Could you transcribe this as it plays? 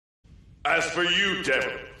As for you,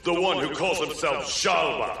 devil, the one who calls himself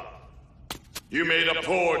Shalva, you made a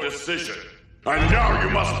poor decision, and now you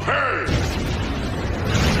must pay!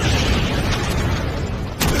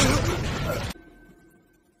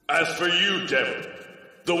 As for you, devil,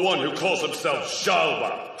 the one who calls himself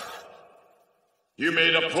Shalva, you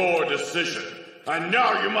made a poor decision, and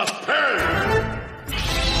now you must pay!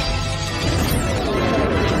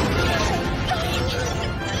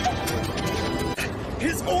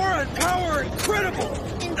 His aura and power are incredible!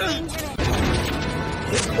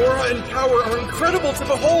 His aura and power are incredible to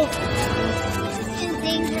behold!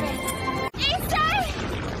 Dangerous. Issei!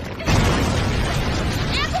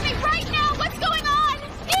 Answer me right now! What's going on?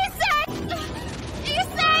 Issei!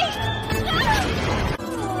 Issei!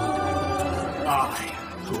 I,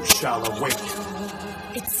 who shall awaken.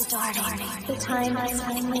 It's starting. The time has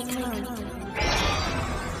finally come.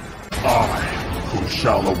 I, who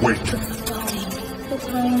shall awaken. The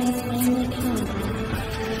time has finally come.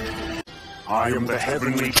 I am the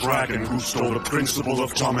heavenly dragon who stole the principle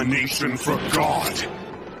of domination for God.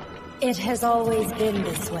 It has always been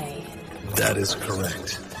this way. That is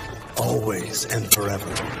correct. Always and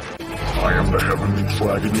forever. I am the heavenly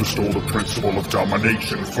dragon who stole the principle of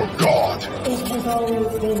domination for God. It has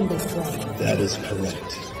always been this way. That is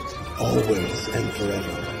correct. Always and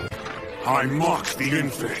forever. I mock the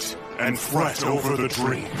infinite and fret over the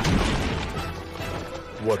dream.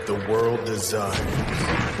 What the world desires.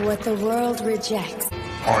 What the world rejects.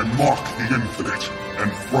 I mock the infinite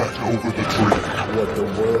and fret over the dream. What the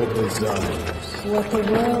world desires. What the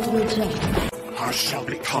world rejects. I shall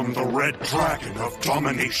become the red dragon of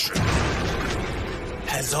domination.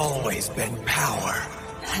 Has always been power.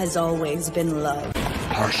 Has always been love.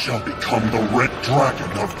 I shall become the red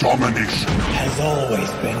dragon of domination. Has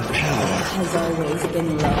always been power. Has always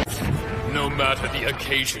been love. No matter the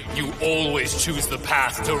occasion, you always choose the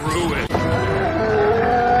path to ruin.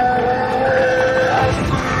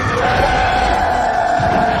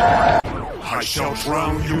 I shall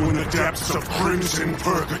drown you in the depths of crimson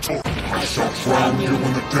purgatory. I shall drown you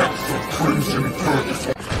in the depths of crimson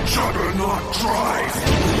purgatory. Juggernaut drive!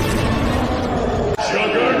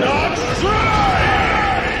 Juggernaut!